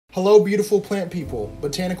Hello beautiful plant people,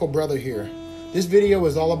 Botanical Brother here. This video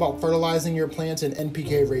is all about fertilizing your plants and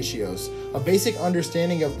NPK ratios. A basic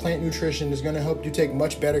understanding of plant nutrition is going to help you take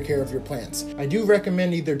much better care of your plants. I do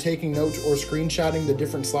recommend either taking notes or screenshotting the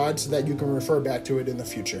different slides so that you can refer back to it in the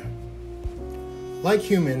future. Like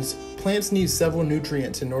humans, plants need several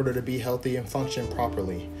nutrients in order to be healthy and function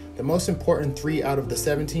properly. The most important 3 out of the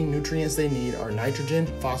 17 nutrients they need are nitrogen,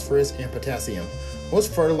 phosphorus, and potassium.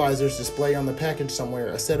 Most fertilizers display on the package somewhere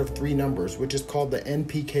a set of 3 numbers, which is called the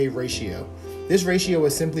Npk ratio. This ratio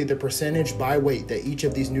is simply the percentage by weight that each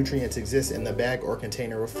of these nutrients exists in the bag or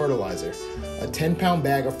container of fertilizer. A 10-pound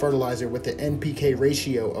bag of fertilizer with the Npk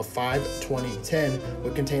ratio of 5:20:10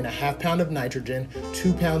 would contain a half pound of nitrogen,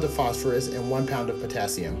 2 pounds of phosphorus, and 1 pound of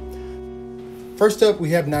potassium. First up,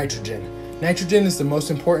 we have nitrogen. Nitrogen is the most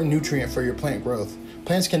important nutrient for your plant growth.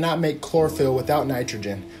 Plants cannot make chlorophyll without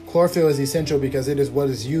nitrogen. Chlorophyll is essential because it is what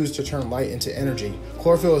is used to turn light into energy.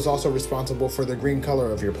 Chlorophyll is also responsible for the green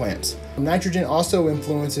color of your plants. Nitrogen also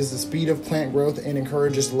influences the speed of plant growth and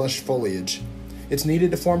encourages lush foliage. It's needed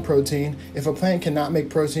to form protein. If a plant cannot make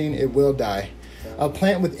protein, it will die. A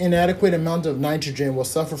plant with inadequate amount of nitrogen will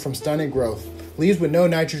suffer from stunted growth. Leaves with no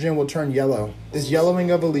nitrogen will turn yellow. This yellowing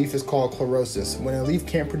of a leaf is called chlorosis. When a leaf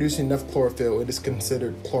can't produce enough chlorophyll, it is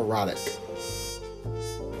considered chlorotic.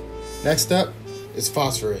 Next up is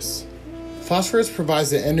phosphorus. Phosphorus provides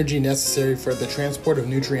the energy necessary for the transport of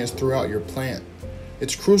nutrients throughout your plant.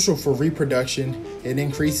 It's crucial for reproduction. It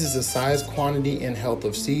increases the size, quantity, and health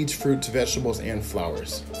of seeds, fruits, vegetables, and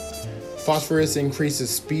flowers. Phosphorus increases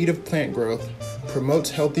speed of plant growth, promotes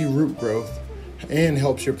healthy root growth, and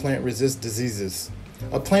helps your plant resist diseases.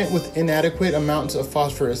 A plant with inadequate amounts of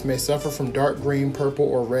phosphorus may suffer from dark green, purple,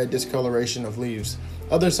 or red discoloration of leaves.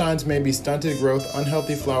 Other signs may be stunted growth,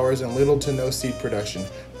 unhealthy flowers, and little to no seed production.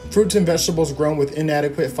 Fruits and vegetables grown with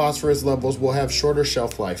inadequate phosphorus levels will have shorter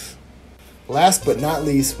shelf life. Last but not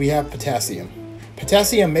least, we have potassium.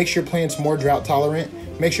 Potassium makes your plants more drought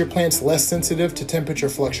tolerant, makes your plants less sensitive to temperature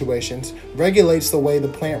fluctuations, regulates the way the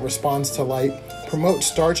plant responds to light, promotes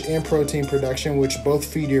starch and protein production, which both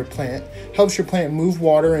feed your plant, helps your plant move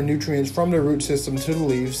water and nutrients from the root system to the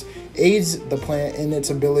leaves, aids the plant in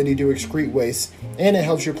its ability to excrete waste, and it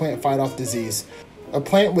helps your plant fight off disease. A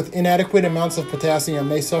plant with inadequate amounts of potassium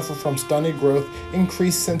may suffer from stunted growth,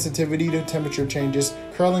 increased sensitivity to temperature changes,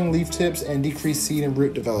 curling leaf tips, and decreased seed and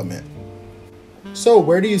root development. So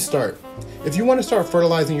where do you start? If you want to start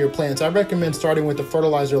fertilizing your plants, I recommend starting with a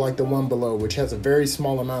fertilizer like the one below, which has a very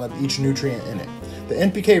small amount of each nutrient in it. The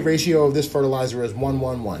NPK ratio of this fertilizer is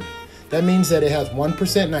 1:1:1. That means that it has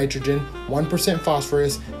 1% nitrogen, 1%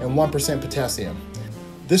 phosphorus, and 1% potassium.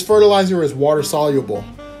 This fertilizer is water soluble,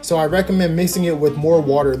 so I recommend mixing it with more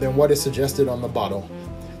water than what is suggested on the bottle.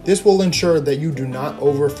 This will ensure that you do not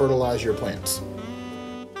over-fertilize your plants.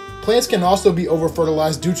 Plants can also be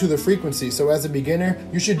over-fertilized due to the frequency, so as a beginner,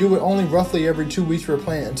 you should do it only roughly every 2 weeks per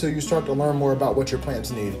plant until you start to learn more about what your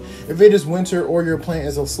plants need. If it is winter or your plant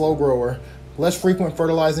is a slow grower, less frequent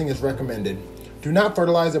fertilizing is recommended. Do not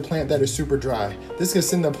fertilize a plant that is super dry. This can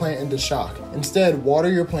send the plant into shock. Instead,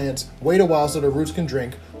 water your plants, wait a while so the roots can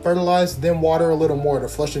drink, fertilize, then water a little more to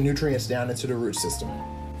flush the nutrients down into the root system.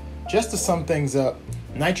 Just to sum things up,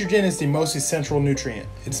 nitrogen is the most essential nutrient.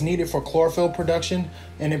 It's needed for chlorophyll production,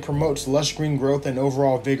 and it promotes lush green growth and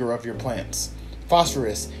overall vigor of your plants.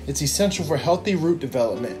 Phosphorus, it's essential for healthy root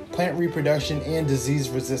development, plant reproduction, and disease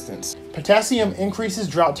resistance. Potassium increases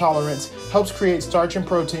drought tolerance, helps create starch and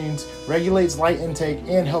proteins, regulates light intake,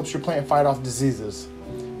 and helps your plant fight off diseases.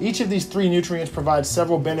 Each of these 3 nutrients provides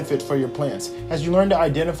several benefits for your plants. As you learn to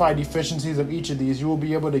identify deficiencies of each of these, you will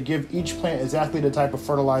be able to give each plant exactly the type of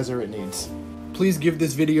fertilizer it needs. Please give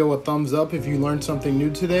this video a thumbs up if you learned something new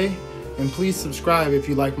today, and please subscribe if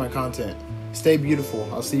you like my content. Stay beautiful.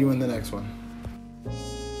 I'll see you in the next one.